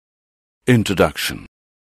Introduction.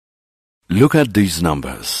 Look at these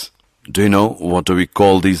numbers. Do you know what do we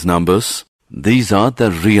call these numbers? These are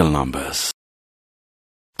the real numbers.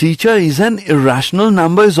 Teacher, is an irrational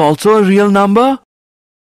number is also a real number?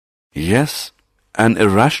 Yes, an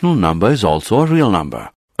irrational number is also a real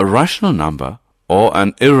number. A rational number or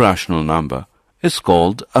an irrational number is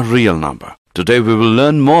called a real number. Today we will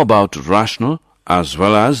learn more about rational as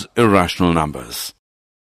well as irrational numbers.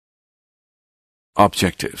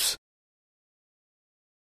 Objectives.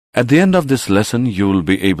 At the end of this lesson, you will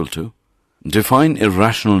be able to define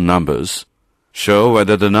irrational numbers, show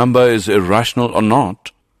whether the number is irrational or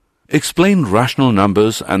not, explain rational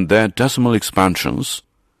numbers and their decimal expansions,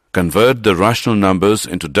 convert the rational numbers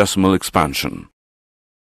into decimal expansion.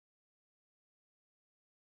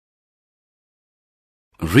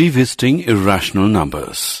 Revisiting irrational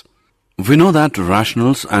numbers. We know that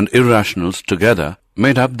rationals and irrationals together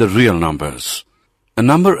made up the real numbers. A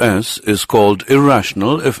number S is called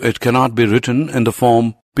irrational if it cannot be written in the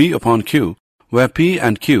form P upon Q, where P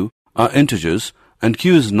and Q are integers and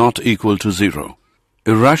Q is not equal to 0.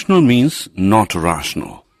 Irrational means not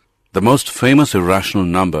rational. The most famous irrational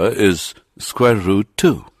number is square root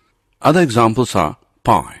 2. Other examples are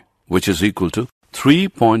pi, which is equal to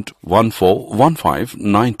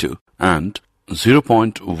 3.141592 and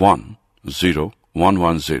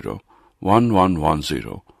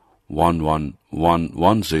 0.1011011110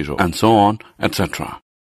 1110 and so on, etc.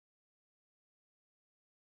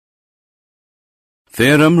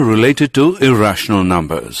 Theorem related to irrational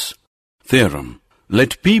numbers. Theorem.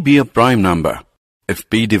 Let P be a prime number. If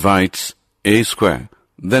P divides A square,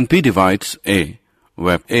 then P divides A,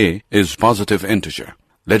 where A is positive integer.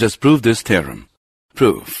 Let us prove this theorem.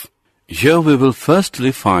 Proof. Here we will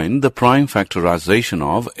firstly find the prime factorization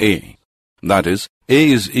of A. That is, A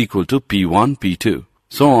is equal to P1, P2,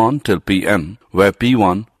 so on till Pn, where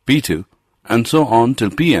P1, P2, and so on till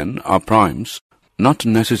Pn are primes, not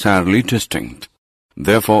necessarily distinct.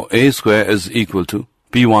 Therefore, A square is equal to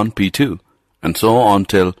P1, P2, and so on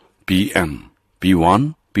till Pn.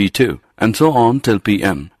 P1, P2, and so on till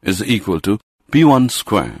Pn is equal to P1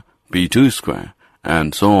 square, P2 square,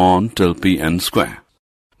 and so on till Pn square.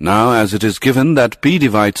 Now, as it is given that P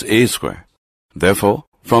divides A square, therefore,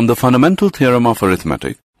 from the fundamental theorem of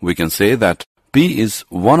arithmetic, we can say that P is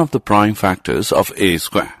one of the prime factors of A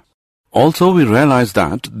square. Also, we realize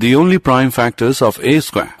that the only prime factors of A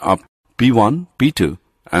square are P1, P2,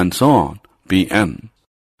 and so on, Pn.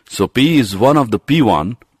 So, P is one of the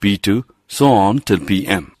P1, P2, so on till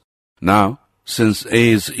Pn. Now, since A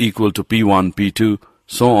is equal to P1, P2,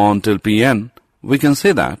 so on till Pn, we can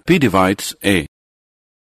say that P divides A.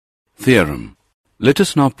 Theorem. Let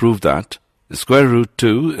us now prove that square root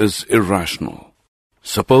 2 is irrational.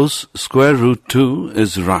 Suppose square root 2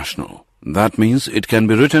 is rational. That means it can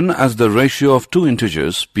be written as the ratio of two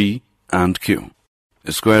integers P and Q.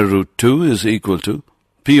 Square root 2 is equal to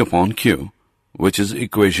P upon Q, which is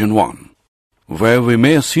equation 1, where we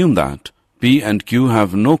may assume that P and Q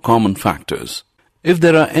have no common factors. If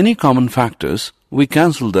there are any common factors, we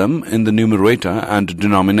cancel them in the numerator and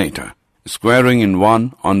denominator. Squaring in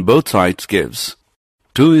 1 on both sides gives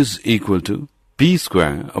 2 is equal to P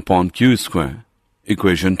square upon Q square,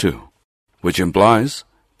 equation 2, which implies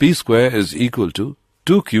P square is equal to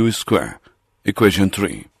 2Q square, equation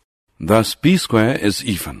 3. Thus, P square is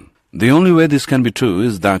even. The only way this can be true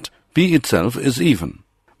is that P itself is even.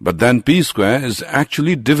 But then P square is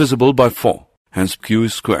actually divisible by 4, hence Q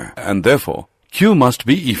is square, and therefore Q must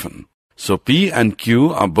be even. So P and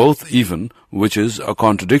Q are both even, which is a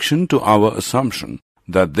contradiction to our assumption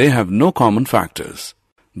that they have no common factors.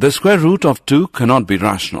 The square root of 2 cannot be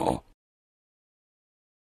rational.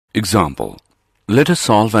 Example. Let us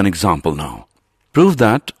solve an example now. Prove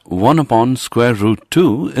that 1 upon square root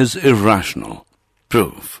 2 is irrational.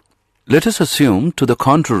 Proof. Let us assume to the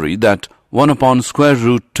contrary that 1 upon square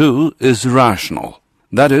root 2 is rational.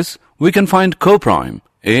 That is, we can find coprime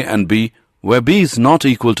A and B where B is not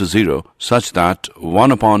equal to 0 such that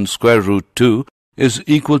 1 upon square root 2 is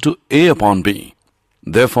equal to A upon B.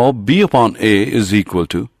 Therefore, B upon A is equal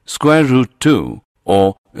to square root 2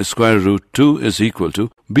 or square root 2 is equal to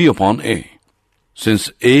B upon A.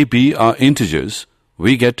 Since A, B are integers,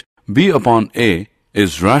 we get B upon A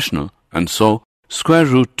is rational and so square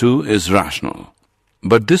root 2 is rational.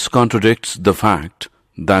 But this contradicts the fact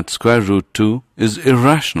that square root 2 is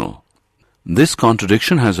irrational. This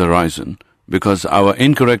contradiction has arisen because our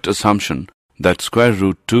incorrect assumption that square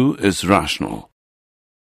root 2 is rational.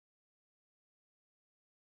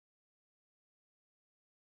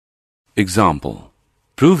 Example.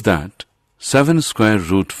 Prove that 7 square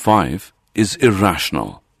root 5 is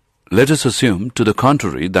irrational. Let us assume to the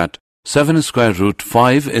contrary that 7 square root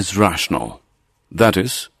 5 is rational. That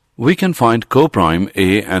is, we can find coprime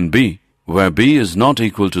A and B, where B is not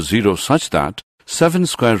equal to 0 such that 7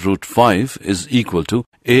 square root 5 is equal to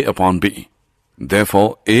A upon B.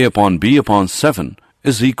 Therefore, A upon B upon 7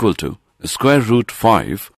 is equal to square root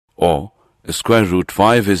 5, or square root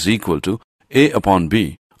 5 is equal to A upon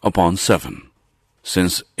B upon 7.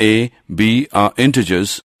 Since A, B are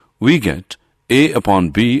integers, we get A upon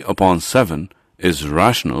B upon 7 is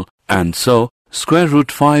rational, and so square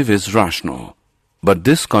root 5 is rational. But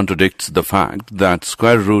this contradicts the fact that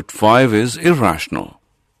square root 5 is irrational.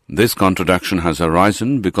 This contradiction has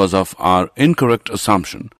arisen because of our incorrect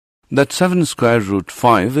assumption that 7 square root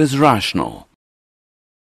 5 is rational.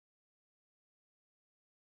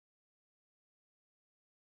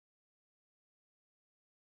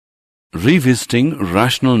 Revisiting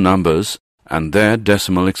rational numbers and their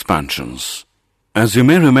decimal expansions. As you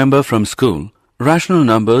may remember from school, rational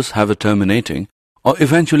numbers have a terminating or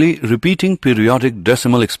eventually repeating periodic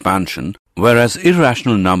decimal expansion, whereas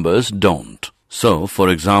irrational numbers don't. So, for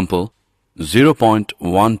example,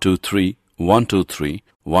 0.123, 123,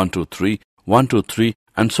 123, 123,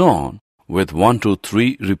 and so on, with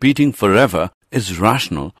 123 repeating forever is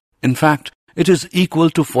rational. In fact, it is equal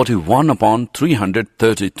to 41 upon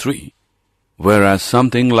 333. Whereas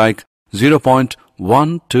something like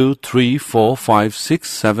 0.1, 2, 3, 4, 5, 6,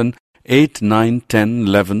 7, 8, 9, 10,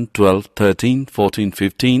 11, 12, 13, 14,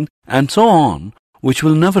 15, and so on, which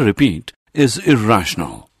will never repeat, is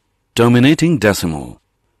irrational. Terminating decimal.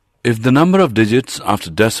 If the number of digits after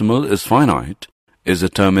decimal is finite, is a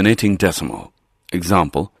terminating decimal.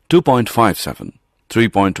 Example, 2.57,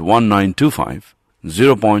 3.1925,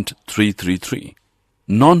 0.333.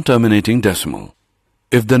 Non-terminating decimal.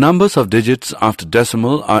 If the numbers of digits after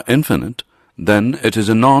decimal are infinite, then it is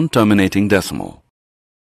a non-terminating decimal.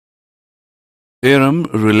 Theorem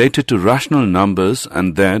related to rational numbers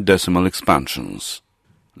and their decimal expansions.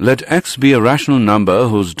 Let x be a rational number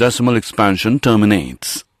whose decimal expansion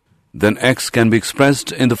terminates. Then x can be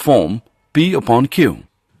expressed in the form p upon q,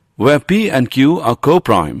 where p and q are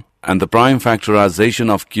coprime and the prime factorization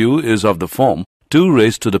of q is of the form 2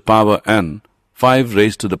 raised to the power n, 5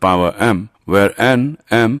 raised to the power m, where n,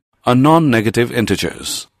 m are non-negative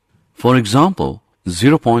integers. For example,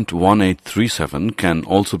 0.1837 can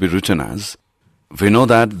also be written as, we know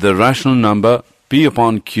that the rational number p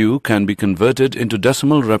upon q can be converted into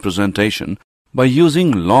decimal representation by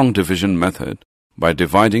using long division method by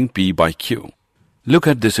dividing p by q. Look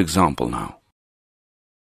at this example now.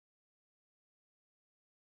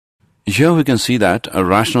 Here we can see that a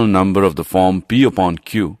rational number of the form p upon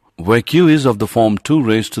q, where q is of the form 2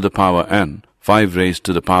 raised to the power n, 5 raised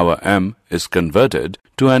to the power m, is converted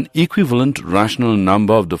to an equivalent rational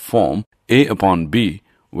number of the form a upon b,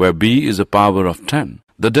 where b is a power of 10.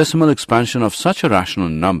 The decimal expansion of such a rational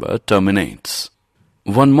number terminates.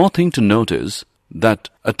 One more thing to note is that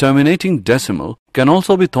a terminating decimal can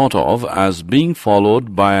also be thought of as being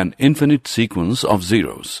followed by an infinite sequence of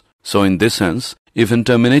zeros. So in this sense, even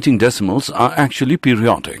terminating decimals are actually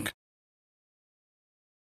periodic.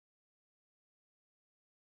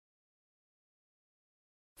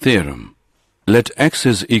 Theorem. Let x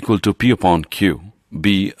is equal to p upon q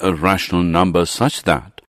be a rational number such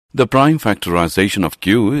that the prime factorization of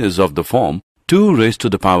q is of the form 2 raised to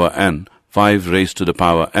the power n, 5 raised to the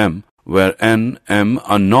power m, where n, m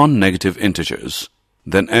are non-negative integers.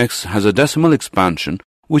 Then x has a decimal expansion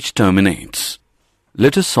which terminates.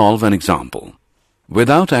 Let us solve an example.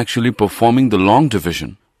 Without actually performing the long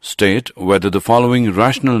division, state whether the following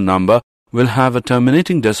rational number will have a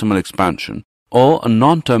terminating decimal expansion or a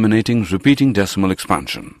non-terminating repeating decimal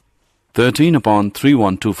expansion. 13 upon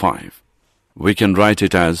 3125. We can write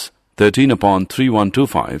it as 13 upon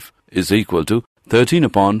 3125 is equal to 13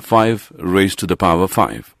 upon 5 raised to the power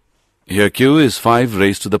 5. Here q is 5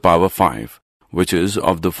 raised to the power 5, which is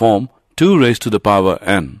of the form 2 raised to the power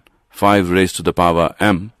n, 5 raised to the power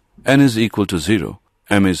m, n is equal to 0,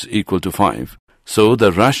 m is equal to 5. So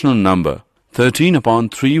the rational number 13 upon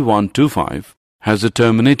 3125 has a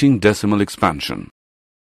terminating decimal expansion.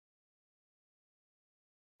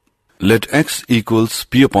 Let x equals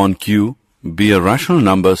p upon q be a rational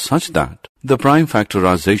number such that the prime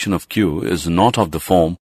factorization of q is not of the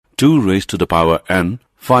form 2 raised to the power n,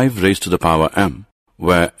 5 raised to the power m,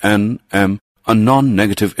 where n, m are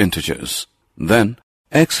non-negative integers. Then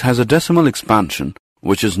x has a decimal expansion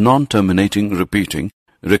which is non-terminating, repeating,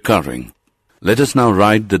 recurring. Let us now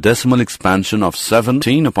write the decimal expansion of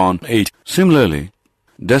 17 upon 8. Similarly,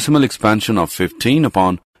 decimal expansion of 15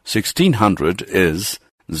 upon 1600 is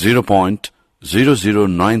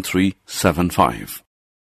 0.009375.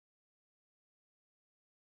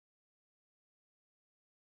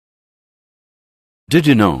 Did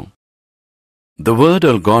you know? The word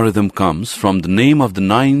algorithm comes from the name of the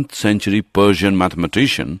 9th century Persian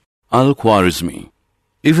mathematician Al-Khwarizmi.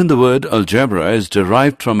 Even the word algebra is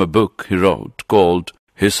derived from a book he wrote called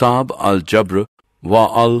Hisab al-Jabr wa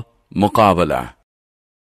al-Muqabala.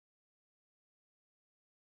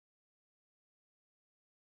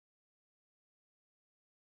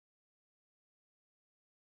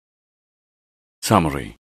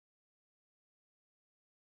 Summary.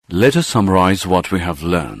 Let us summarize what we have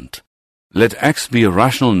learned. Let x be a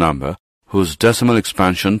rational number whose decimal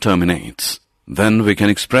expansion terminates. Then we can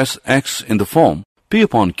express x in the form p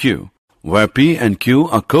upon q, where p and q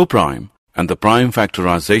are coprime, and the prime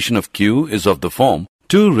factorization of q is of the form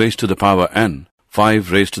 2 raised to the power n,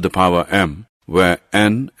 5 raised to the power m, where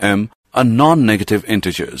n, m are non-negative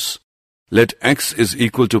integers. Let x is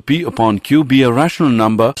equal to p upon q be a rational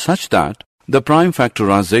number such that the prime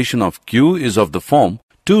factorization of q is of the form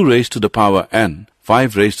 2 raised to the power n,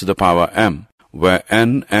 5 raised to the power m, where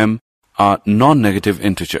n, m are non-negative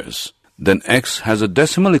integers. Then x has a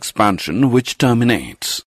decimal expansion which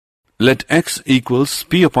terminates. Let x equals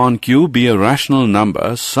p upon q be a rational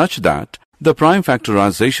number such that the prime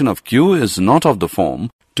factorization of q is not of the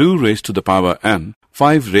form 2 raised to the power n,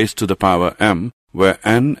 5 raised to the power m, where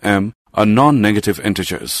n, m are non-negative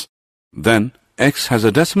integers. Then x has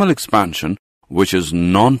a decimal expansion which is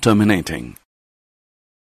non-terminating.